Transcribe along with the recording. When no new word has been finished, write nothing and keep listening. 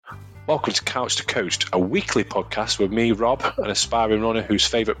Welcome to Couch to Coach, a weekly podcast with me, Rob, an aspiring runner whose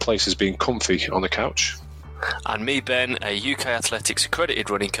favourite place is being comfy on the couch. And me, Ben, a UK Athletics accredited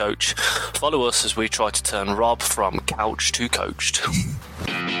running coach. Follow us as we try to turn Rob from couch to coached.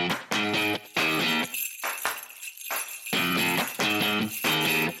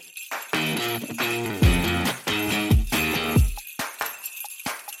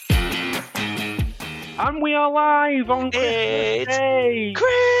 And we are live on Christmas Day.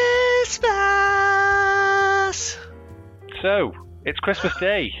 Christmas! So, it's Christmas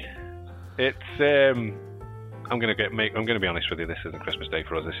Day. It's I'm going to be honest with you, this isn't Christmas Day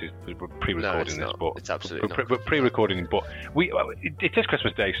for us. We're pre-recording No, this, but it's absolutely not. We're pre-recording, but it is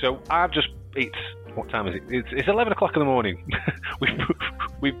Christmas Day. So it's what time is it? It's 11 o'clock in the morning.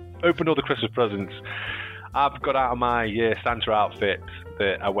 we've opened all the Christmas presents. I've got out of my Santa outfit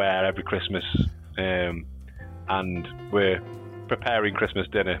that I wear every Christmas. And we're preparing Christmas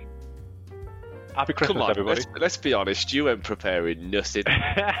dinner. Happy Christmas, Come on, everybody. Let's be honest, you ain't preparing nothing.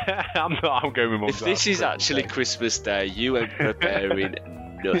 I'm going with Mum's If this is actually Christmas Day, you ain't preparing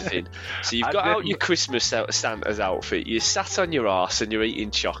nothing. So you've got out your Christmas Santa's outfit, you're sat on your arse and you're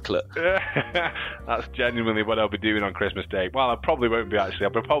eating chocolate. That's genuinely what I'll be doing on Christmas Day. Well, I probably won't be actually.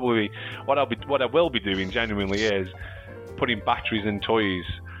 What I will be doing genuinely is putting batteries in toys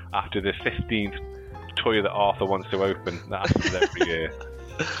after the 15th toy that Arthur wants to open. That happens every year.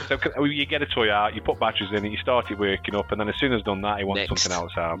 So you get a toy out, you put batteries in it, you start it working up, and then as soon as it's done that, he wants something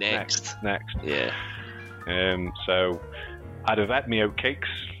else out. Next. Yeah. So I'd have had me oatcakes.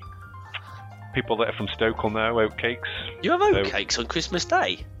 People that are from Stoke will know oatcakes. You have oatcakes on Christmas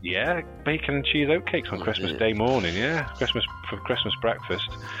Day? Yeah, bacon and cheese oatcakes on Christmas Day morning. Yeah, for Christmas breakfast.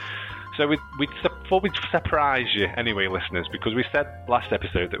 So we thought we'd surprise you anyway, listeners, because we said last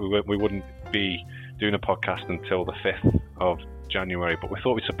episode that we wouldn't be doing a podcast until the 5th of January, but we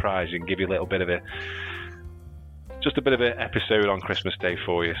thought we'd surprise you and give you a little bit of an episode on Christmas Day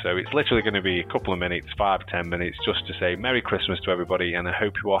for you. So it's literally going to be a couple of minutes, 5-10 minutes, just to say Merry Christmas to everybody, and I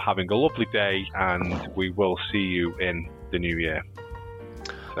hope you are having a lovely day, and we will see you in the new year.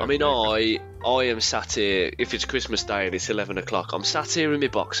 So, I mean, I am sat here, if it's Christmas Day and it's 11 o'clock, I'm sat here in my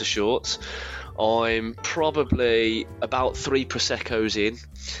boxer shorts. I'm probably about 3 Prosecco's in.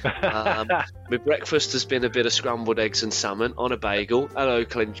 My breakfast has been a bit of scrambled eggs and salmon on a bagel. Hello,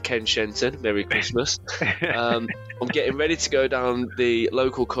 Ken Shenton. Merry Christmas. I'm getting ready to go down the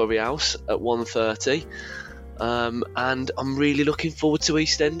local curry house at 1:30. And I'm really looking forward to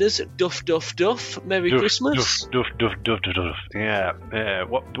EastEnders. Duff, duff, duff. Merry Christmas. Duff. Yeah.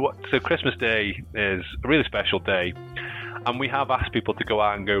 So Christmas Day is a really special day. And we have asked people to go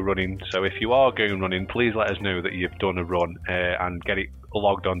out and go running. So if you are going running, please let us know that you've done a run and get it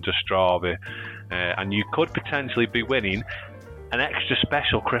logged onto Strava. And you could potentially be winning an extra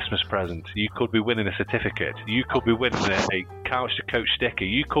special Christmas present. You could be winning a certificate. You could be winning a Couch to Coach sticker.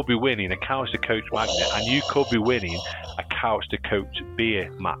 You could be winning a Couch to Coach magnet. And you could be winning a Couch to Coach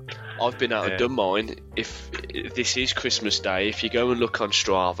beer mat. I've been out and done mine. If this is Christmas Day, if you go and look on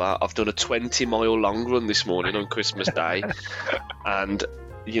Strava, I've done a 20-mile long run this morning on Christmas Day. And,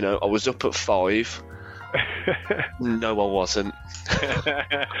 I was up at 5. No, I wasn't.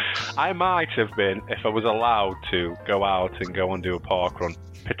 I might have been if I was allowed to go out and go and do a park run,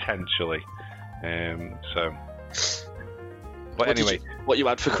 potentially. But anyway, what you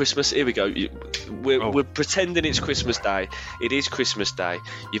had for Christmas? Here we go. We're pretending it's Christmas Day. It is Christmas Day.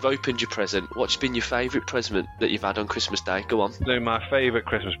 You've opened your present. What's been your favourite present that you've had on Christmas Day? Go on. So my favourite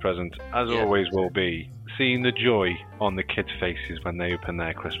Christmas present, as always, will be seeing the joy on the kids' faces when they open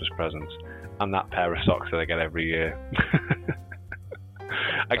their Christmas presents. And that pair of socks that I get every year.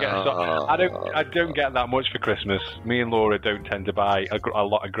 I don't get that much for Christmas. Me and Laura don't tend to buy a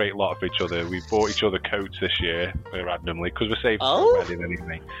great lot of each other. We bought each other coats this year randomly because we're saving for a wedding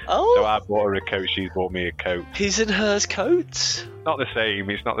anyway. So I bought her a coat. She's bought me a coat. His and hers coats. Not the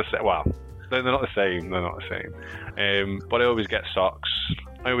same. It's not the same. Well, they're not the same. But I always get socks.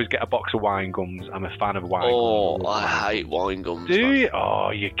 I always get a box of wine gums. I'm a fan of wine gums. Oh, I hate wine gums. Do you? Oh,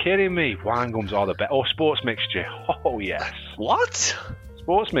 you're kidding me. Wine gums are the best. Oh, sports mixture. Oh, yes. What?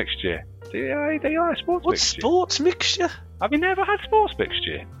 Sports mixture. They are sports mixture. What sports mixture? Have you never had sports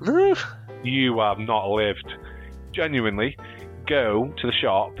mixture? No. You have not lived. Genuinely, go to the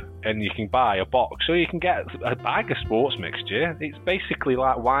shop and you can buy a box. So you can get a bag of sports mixture. It's basically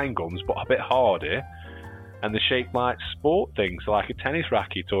like wine gums, but a bit harder. and they're shaped like sport things, like a tennis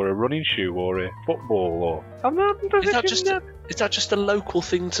racket or a running shoe or a football. Or Is that just a local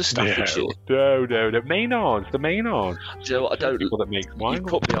thing to Staffordshire? No. Maynards, the Maynards. Do you know what I don't? People that make wine You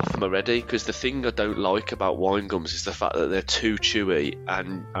put me off them already, because the thing I don't like about wine gums is the fact that they're too chewy,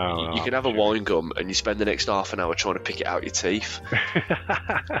 and you can have a wine gum and you spend the next half an hour trying to pick it out your teeth.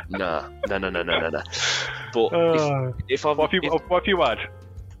 No. But if I've what have you had?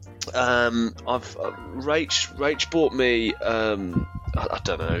 Rach bought me. I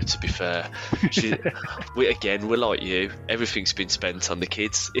don't know. To be fair, we're like you. Everything's been spent on the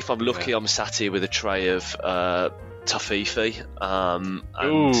kids. If I'm lucky, I'm sat here with a tray of toffee, and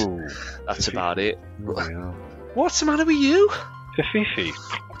that's about it. Yeah. What's the matter with you? Toffee.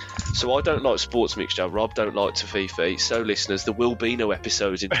 So I don't like sports mixture. Rob don't like toffee. So listeners, there will be no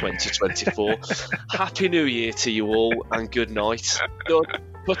episodes in 2024. Happy New Year to you all, and good night. Done.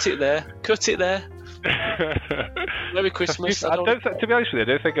 Cut it there. Merry Christmas. To be honest with you, I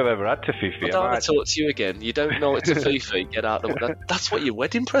don't think I've ever had toffee. I don't want to talk to you again. You don't know what toffee. Get out of that. That's what your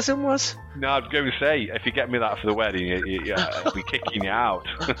wedding present was? No, I was going to say, if you get me that for the wedding, I'll be kicking you out.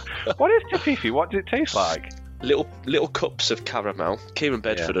 What is toffee? What does it taste like? Little cups of caramel. Kieran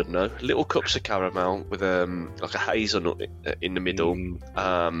Bedford would know. Little cups of caramel with like a hazelnut in the middle,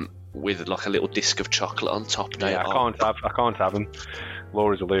 with like a little disc of chocolate on top. Yeah, I can't have them.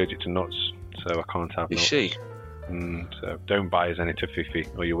 Laura's allergic to nuts, so I can't have nuts. Is she? So don't buy us any toffee,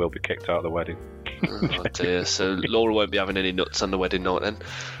 or you will be kicked out of the wedding. Oh dear. So Laura won't be having any nuts on the wedding night then?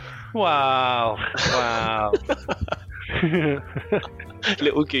 Wow.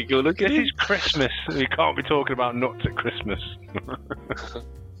 Little giggle. Look at This it. is Christmas. We can't be talking about nuts at Christmas.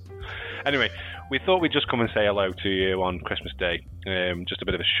 Anyway, we thought we'd just come and say hello to you on Christmas Day. Just a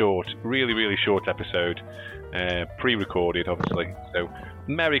bit of a short, really, really short episode. Pre-recorded, obviously. So,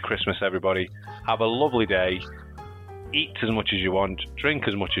 Merry Christmas, everybody. Have a lovely day. Eat as much as you want. Drink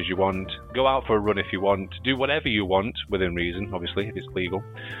as much as you want. Go out for a run if you want. Do whatever you want, within reason, obviously, if it's legal.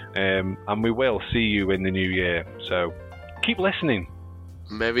 And we will see you in the new year. So, keep listening.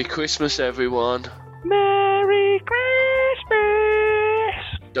 Merry Christmas, everyone. Merry Christmas!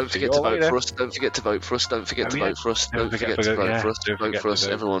 Don't forget to vote for us. Don't forget to vote for us. Don't forget to vote for us. Don't forget to vote for us. Vote for us,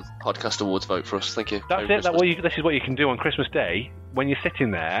 everyone. Podcast Awards, vote for us. Thank you. That's it. This is what you can do on Christmas Day when you're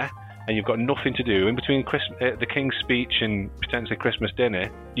sitting there and you've got nothing to do in between the King's speech and potentially Christmas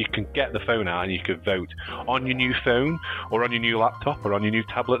dinner. You can get the phone out and you can vote on your new phone or on your new laptop or on your new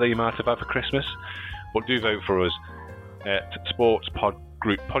tablet that you might have had for Christmas. But do vote for us at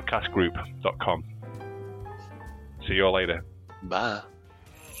podcastgroup.com. See you all later. Bye.